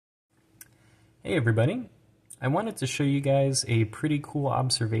Hey everybody, I wanted to show you guys a pretty cool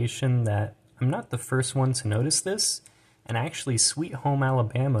observation that I'm not the first one to notice this, and actually Sweet Home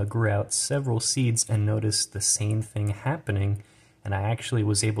Alabama grew out several seeds and noticed the same thing happening, and I actually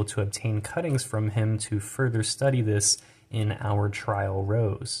was able to obtain cuttings from him to further study this in our trial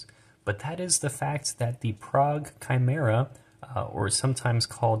rows. But that is the fact that the Prague Chimera, or sometimes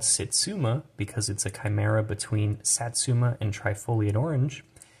called citsuma because it's a chimera between satsuma and trifoliate orange,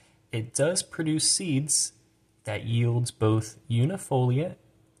 it does produce seeds that yields both unifoliate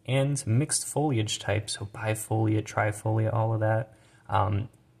and mixed foliage types, so bifoliate, trifoliate, all of that,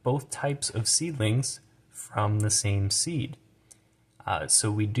 both types of seedlings from the same seed.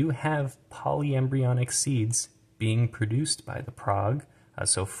 So we do have polyembryonic seeds being produced by the Prague.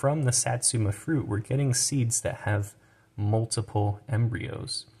 So from the satsuma fruit, we're getting seeds that have multiple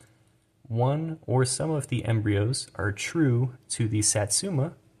embryos. One or some of the embryos are true to the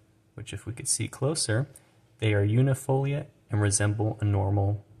satsuma, which if we could see closer, they are unifoliate and resemble a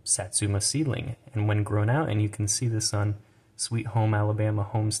normal satsuma seedling. And when grown out, and you can see this on Sweet Home Alabama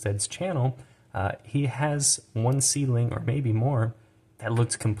Homestead's channel, he has one seedling, or maybe more, that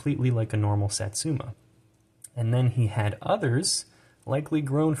looked completely like a normal satsuma. And then he had others, likely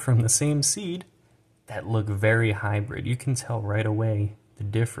grown from the same seed, that look very hybrid. You can tell right away the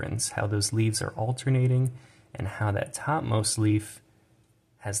difference, how those leaves are alternating, and how that topmost leaf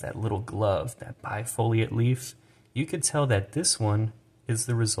has that little glove, that bifoliate leaf. You could tell that this one is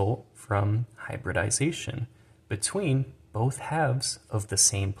the result from hybridization between both halves of the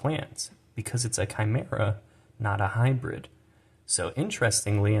same plant, because it's a chimera, not a hybrid. So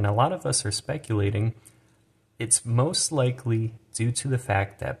interestingly, and a lot of us are speculating, it's most likely due to the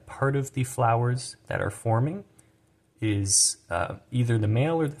fact that part of the flowers that are forming is either the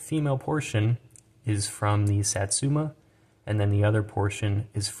male or the female portion is from the satsuma, and then the other portion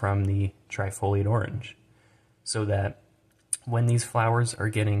is from the trifoliate orange. So that when these flowers are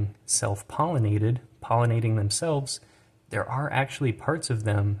getting self-pollinated, pollinating themselves, there are actually parts of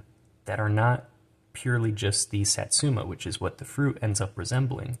them that are not purely just the satsuma, which is what the fruit ends up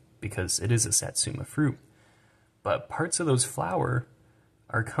resembling, because it is a satsuma fruit. But parts of those flowers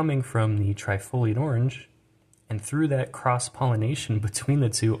are coming from the trifoliate orange, and through that cross-pollination between the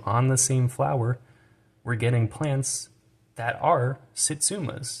two on the same flower, we're getting plants that are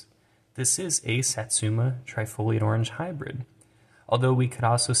citsumas. This is a satsuma trifoliate orange hybrid. Although we could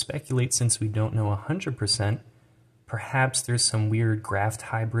also speculate, since we don't know 100%, perhaps there's some weird graft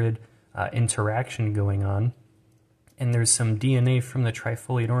hybrid interaction going on, and there's some DNA from the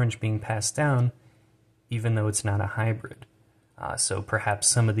trifoliate orange being passed down, even though it's not a hybrid. So perhaps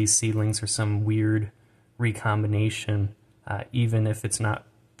some of these seedlings are some weird recombination, even if it's not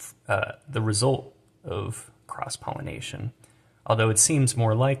the result of cross-pollination. Although it seems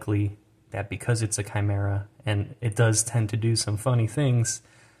more likely that because it's a chimera and it does tend to do some funny things,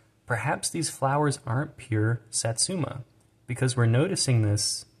 perhaps these flowers aren't pure satsuma, because we're noticing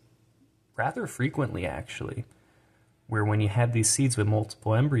this rather frequently actually, where when you have these seeds with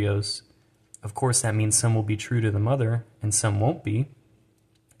multiple embryos, of course that means some will be true to the mother and some won't be,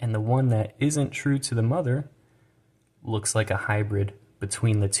 and the one that isn't true to the mother looks like a hybrid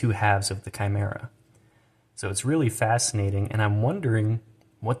between the two halves of the chimera. So it's really fascinating, and I'm wondering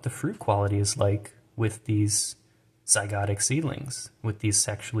what the fruit quality is like with these zygotic seedlings, with these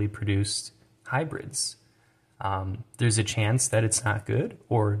sexually produced hybrids. There's a chance that it's not good,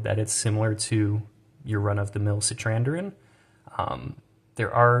 or that it's similar to your run-of-the-mill citrandarin.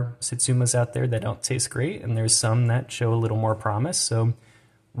 There are citsumas out there that don't taste great, and there's some that show a little more promise, so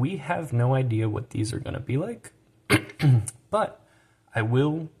we have no idea what these are going to be like. But I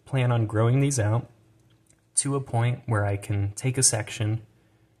will plan on growing these out to a point where I can take a section,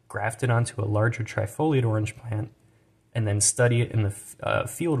 graft it onto a larger trifoliate orange plant, and then study it in the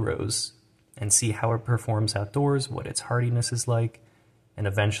field rows and see how it performs outdoors, what its hardiness is like, and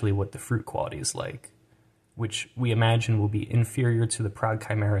eventually what the fruit quality is like, which we imagine will be inferior to the Prague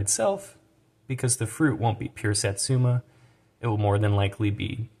Chimera itself, because the fruit won't be pure satsuma. It will more than likely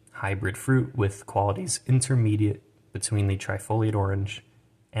be hybrid fruit with qualities intermediate between the trifoliate orange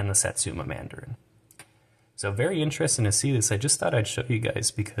and the satsuma mandarin. So very interesting to see this. I just thought I'd show you guys,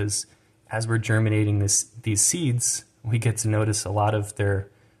 because as we're germinating these seeds, we get to notice a lot of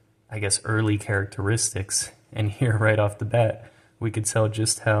their, I guess, early characteristics. And here right off the bat, we could tell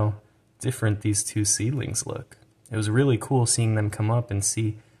just how different these two seedlings look. It was really cool seeing them come up and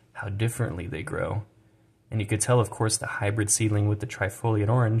see how differently they grow. And you could tell, of course, the hybrid seedling with the trifoliate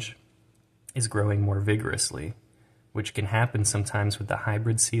orange is growing more vigorously, which can happen sometimes with the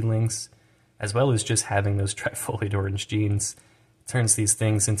hybrid seedlings, as well as just having those trifoliate orange genes. turns these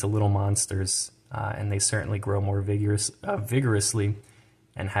things into little monsters, and they certainly grow more vigorously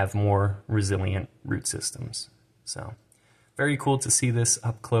and have more resilient root systems. So, very cool to see this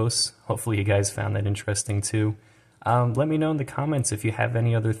up close. Hopefully you guys found that interesting too. Let me know in the comments if you have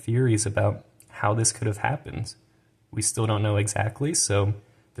any other theories about how this could have happened. We still don't know exactly, so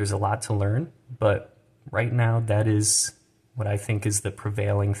there's a lot to learn, but right now that is what I think is the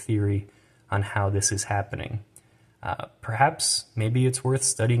prevailing theory on how this is happening. Perhaps, maybe it's worth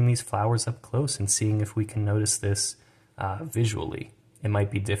studying these flowers up close and seeing if we can notice this visually. It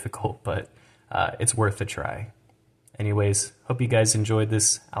might be difficult, but it's worth a try. Anyways, hope you guys enjoyed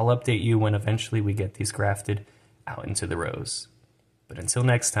this. I'll update you when eventually we get these grafted out into the rows. But until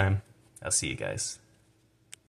next time, I'll see you guys.